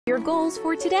Your goals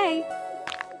for today.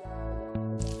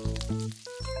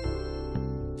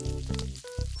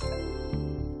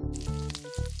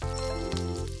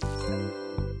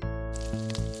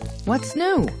 What's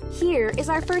new? Here is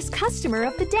our first customer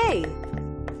of the day.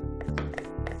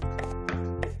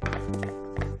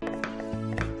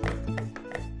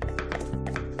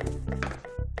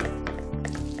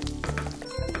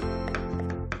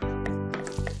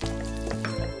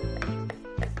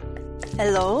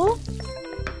 Hello?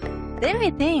 Let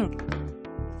me think.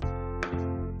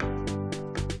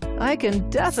 I can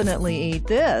definitely eat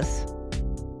this.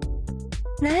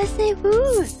 Nice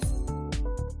food.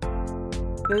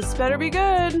 This better be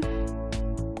good.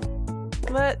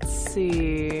 Let's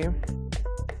see.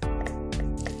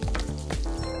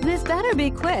 This better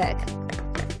be quick.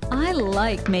 I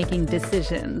like making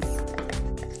decisions.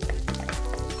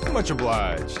 Much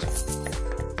obliged.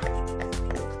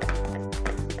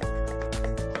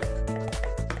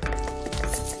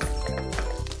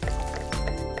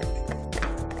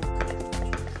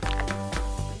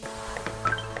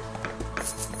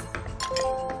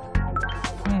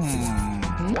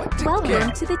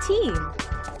 Welcome to the team.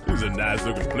 It's a nice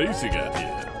looking place you got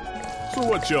here. So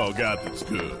what y'all got that's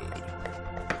good?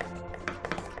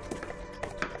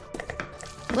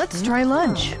 Let's try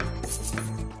lunch.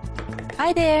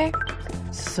 Hi there.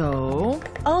 So?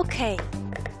 Okay.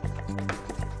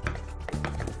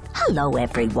 Hello,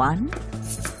 everyone.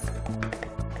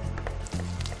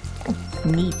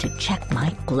 Need to check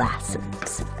my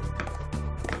glasses.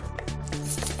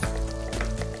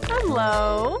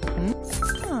 Hello.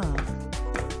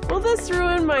 Will this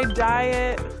ruin my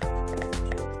diet?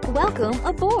 Welcome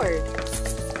aboard.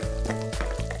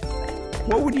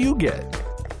 What would you get?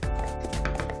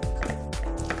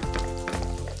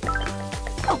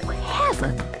 Oh,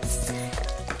 heavens!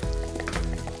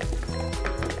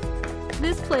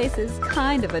 This place is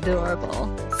kind of adorable.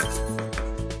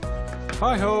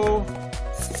 Hi-ho.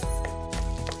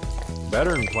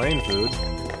 Better than plain food.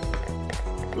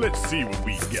 Let's see what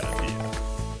we got here.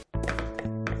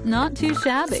 Not too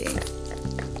shabby.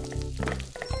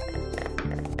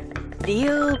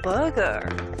 Real burger.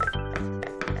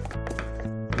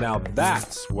 Now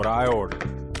that's what I ordered.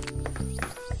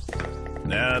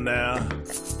 Now,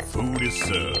 food is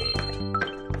served.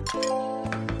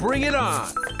 Bring it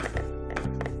on!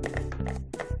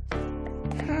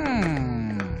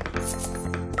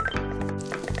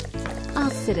 I'll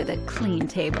sit at a clean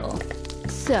table.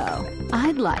 So,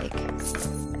 I'd like...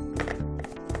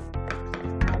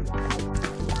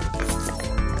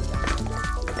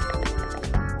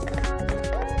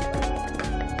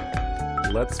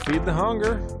 Let's feed the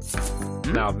hunger.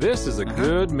 Now this is a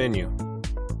good menu.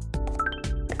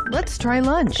 Let's try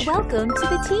lunch. Welcome to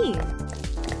the team.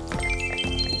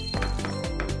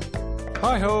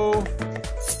 Hi-ho.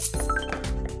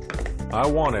 I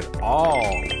want it all.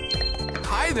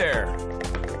 Hi there.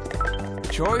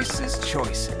 Choices,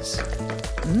 choices.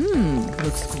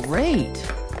 Looks great.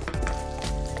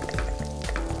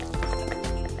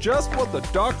 Just what the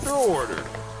doctor ordered.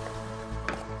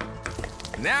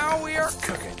 Now we are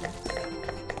cooking.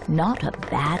 Not a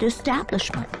bad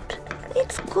establishment.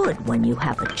 It's good when you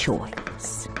have a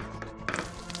choice.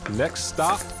 Next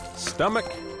stop, stomach.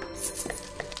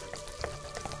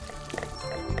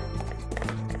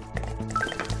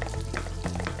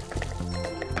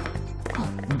 Oh,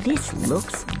 this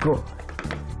looks good.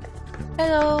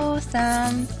 Hello,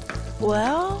 Sam.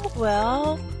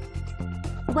 Well.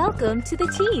 Welcome to the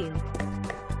team.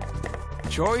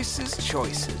 Choices,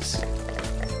 choices.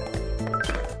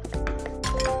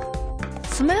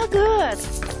 Smell good.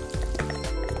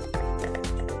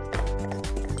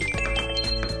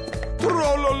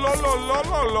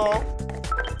 Tra-la-la-la-la-la-la.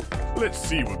 Let's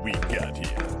see what we got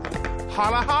here.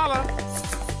 Holla, holla.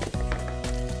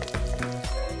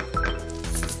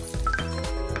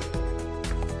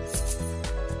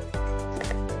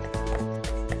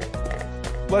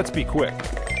 Let's be quick.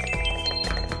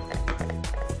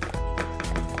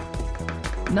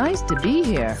 Nice to be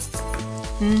here.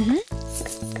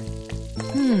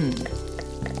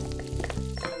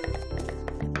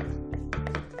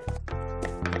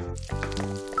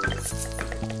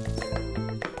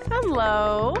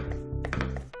 Hello.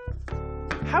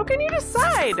 How can you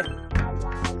decide?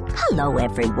 Hello,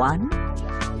 everyone.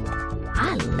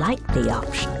 I like the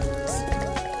options.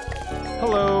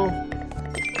 Hello.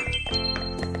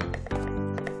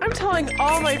 I'm telling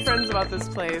all my friends about this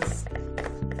place.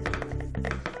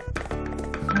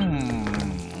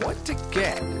 What to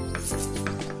get?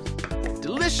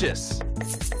 Delicious.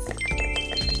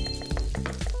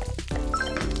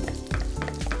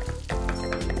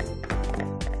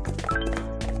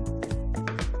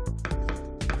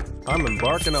 I'm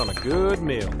embarking on a good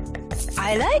meal.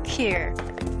 I like here.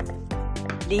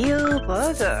 Real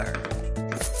burger.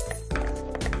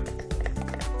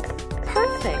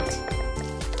 Perfect.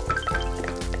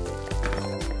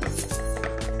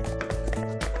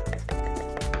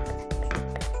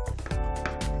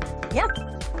 Yep.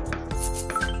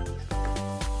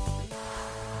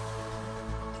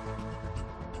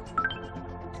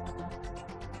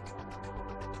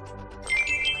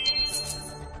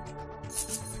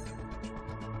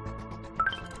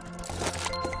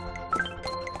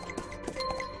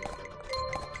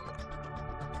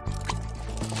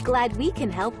 Glad we can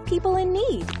help people in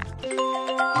need.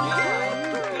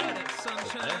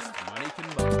 Sunshine. Money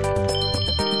can buy.